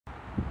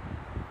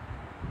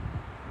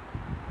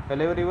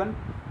Hello everyone,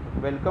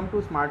 welcome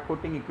to Smart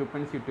Coating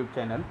Equipments YouTube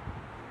channel.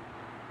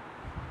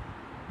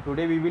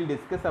 Today we will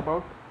discuss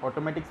about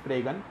automatic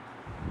spray gun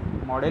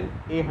model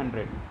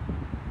A-100.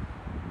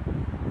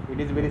 It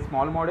is very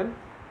small model.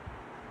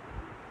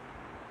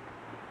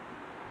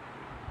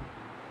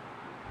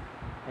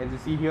 As you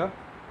see here,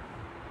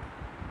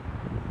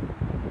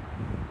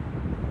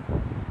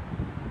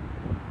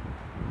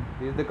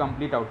 this is the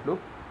complete outlook.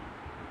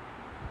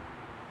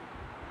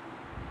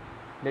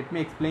 Let me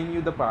explain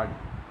you the part.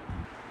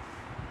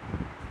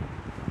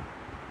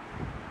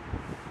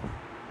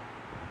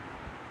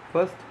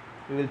 First,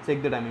 we will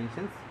check the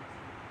dimensions.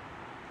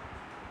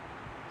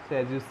 So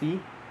as you see,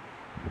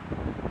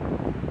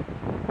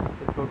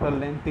 the total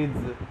length is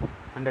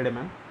 100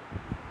 mm.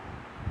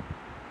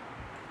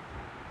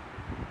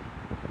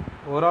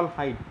 Overall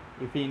height,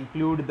 if we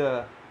include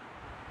the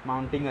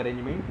mounting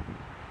arrangement,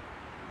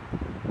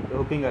 the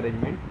hooking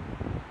arrangement,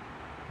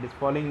 it is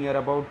falling near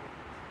about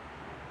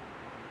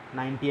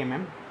 90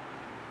 mm.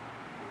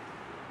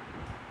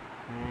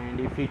 And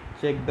if we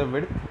check the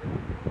width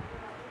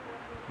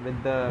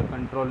with the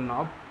control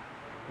knob,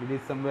 it is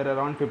somewhere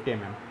around 50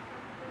 mm.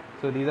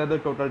 So these are the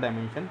total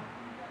dimension.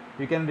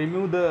 You can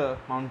remove the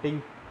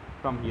mounting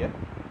from here,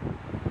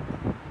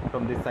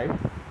 from this side.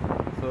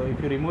 So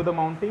if you remove the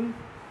mounting,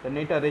 the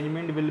net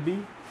arrangement will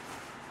be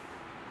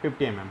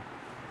 50 mm.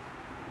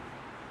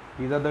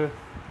 These are the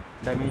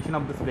dimension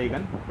of the spray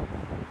gun.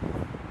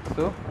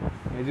 So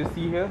as you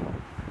see here,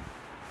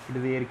 it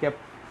is the air cap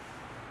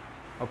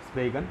of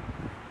spray gun.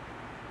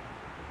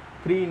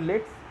 3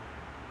 inlets.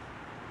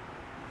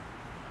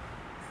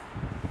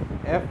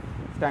 F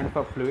stands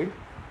for fluid,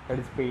 that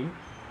is paint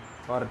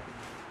or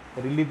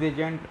release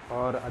agent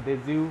or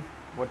adhesive,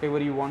 whatever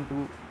you want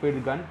to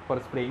feed gun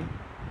for spraying.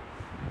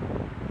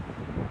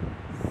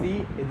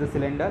 C is the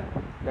cylinder,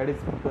 that is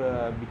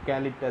we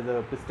call it as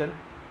a piston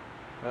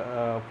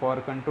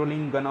for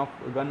controlling gun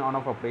on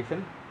off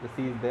operation. The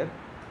C is there.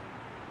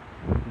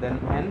 Then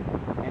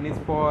N is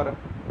for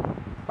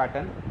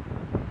pattern,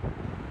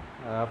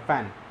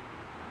 fan.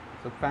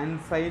 So fan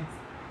size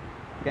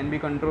can be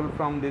controlled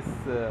from this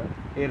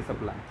air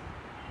supply.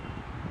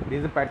 This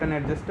is a pattern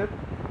adjuster.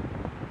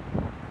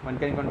 One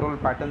can control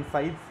pattern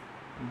size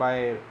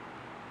by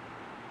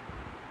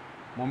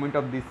movement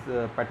of this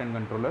pattern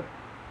controller.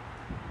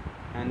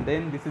 And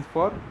then this is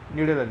for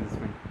needle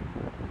adjustment.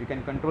 You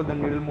can control the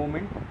needle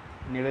movement,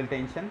 needle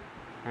tension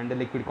and the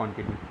liquid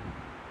quantity.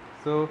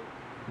 So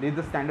this is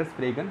the standard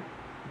spray gun.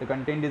 The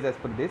content is as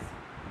per this.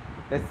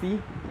 Let's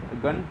see the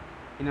gun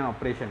in an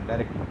operation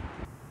directly.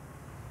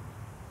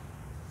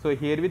 So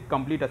here with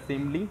complete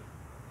assembly,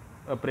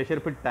 a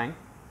pressure fit tank,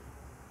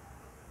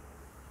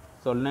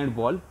 solenoid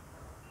valve,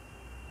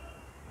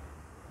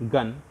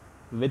 gun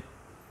with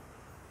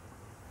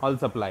all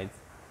supplies.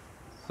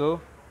 So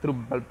through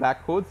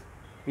black hose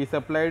we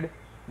supplied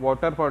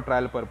water for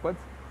trial purpose,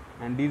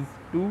 and these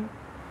 2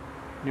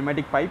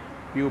 pneumatic pipe,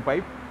 PU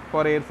pipe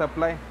for air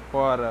supply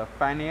for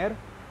fan air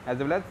as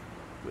well as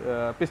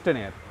piston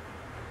air.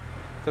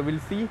 So we will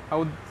see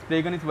how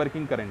spray gun is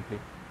working currently.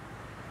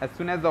 As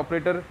soon as the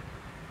operator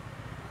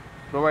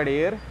provide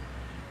air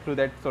through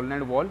that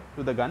solenoid valve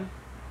to the gun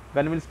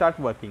will start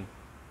working.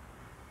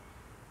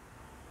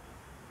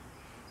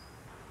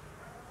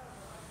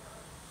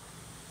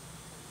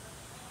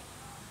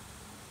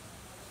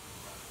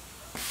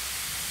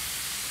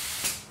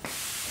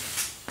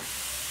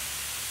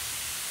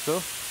 So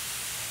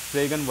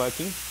spray gun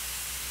working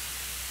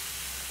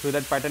through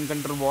that pattern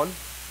control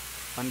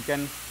valve. One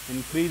can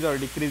increase or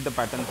decrease the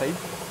pattern size.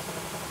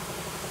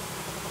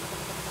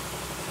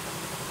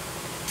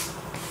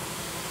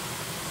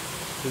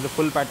 This is the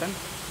full pattern.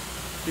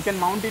 You can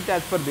mount it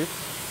as per this,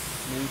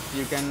 means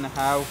you can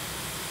have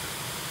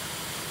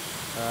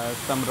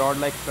some rod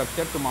like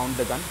structure to mount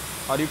the gun,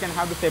 or you can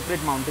have the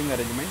separate mounting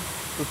arrangement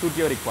to suit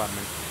your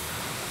requirement.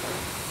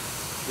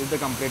 This is the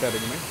complete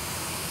arrangement.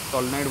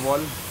 Solenoid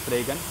valve,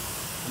 spray gun,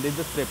 and this is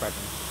the spray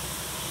pattern.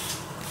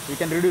 You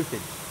can reduce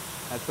it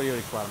as per your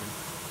requirement.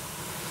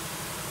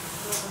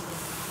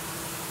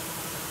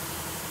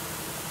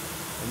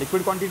 The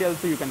liquid quantity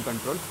also you can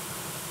control.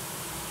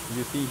 As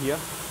you see here,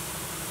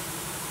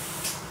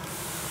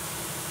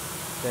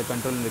 they are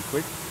controlling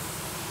liquid.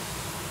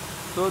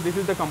 So this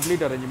is the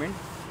complete arrangement.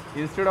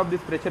 Instead of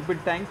this pressure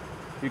fit tank,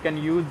 you can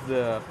use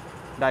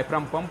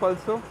diaphragm pump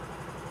also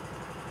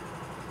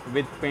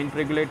with paint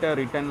regulator,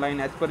 return line.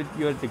 As per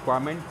your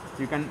requirement,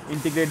 you can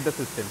integrate the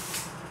system.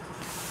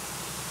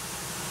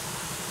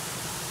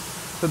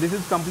 So this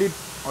is complete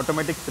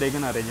automatic spray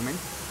gun arrangement.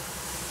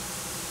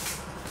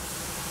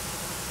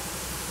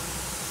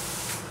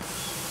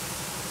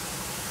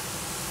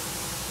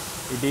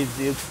 It is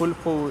useful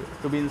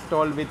to be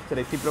installed with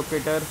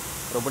reciprocator,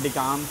 robotic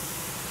arms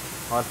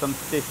or some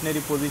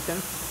stationary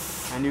positions,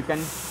 and you can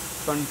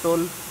control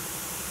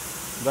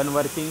gun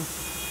working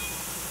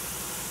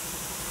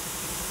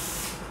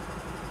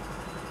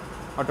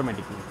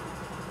automatically.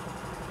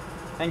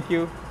 Thank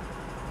you.